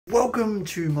Welcome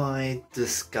to my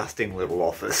disgusting little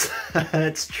office.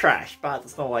 It's trash, but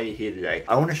that's not why you're here today.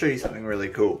 I want to show you something really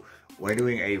cool. We're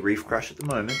doing a reef crush at the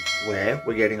moment where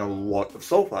we're getting a lot of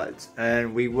sulfides,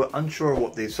 and we were unsure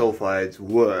what these sulfides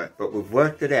were, but we've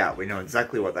worked it out. We know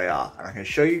exactly what they are, and I'm going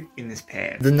to show you in this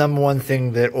pan. The number one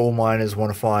thing that all miners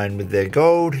want to find with their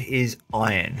gold is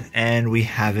iron, and we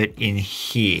have it in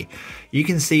here. You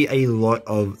can see a lot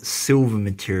of silver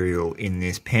material in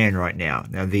this pan right now.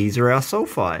 Now these are our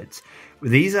sulfides.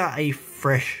 These are a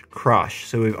fresh crush,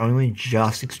 so we've only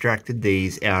just extracted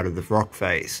these out of the rock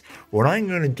face. What I'm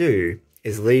going to do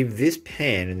is leave this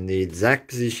pan in the exact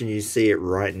position you see it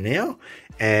right now,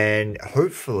 and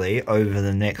hopefully over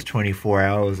the next 24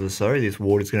 hours or so this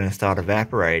water is going to start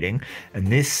evaporating and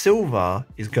this silver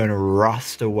is going to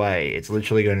rust away. It's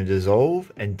literally going to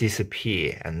dissolve and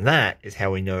disappear, and that is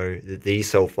how we know that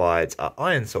these sulfides are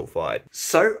iron sulfide.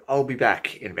 So I'll be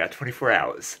back in about 24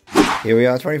 hours. Here we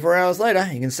are 24 hours later.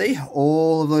 You can see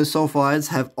all of those sulfides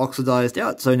have oxidized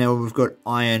out, so now we've got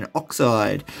iron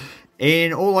oxide.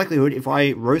 In all likelihood, if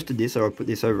I roasted this or I put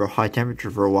this over a high temperature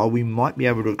for a while, we might be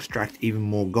able to extract even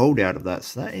more gold out of that.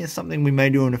 So that is something we may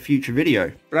do in a future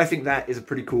video. But I think that is a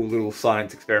pretty cool little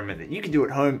science experiment that you can do at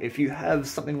home if you have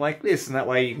something like this, and that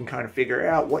way you can kind of figure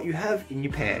out what you have in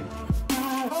your pan.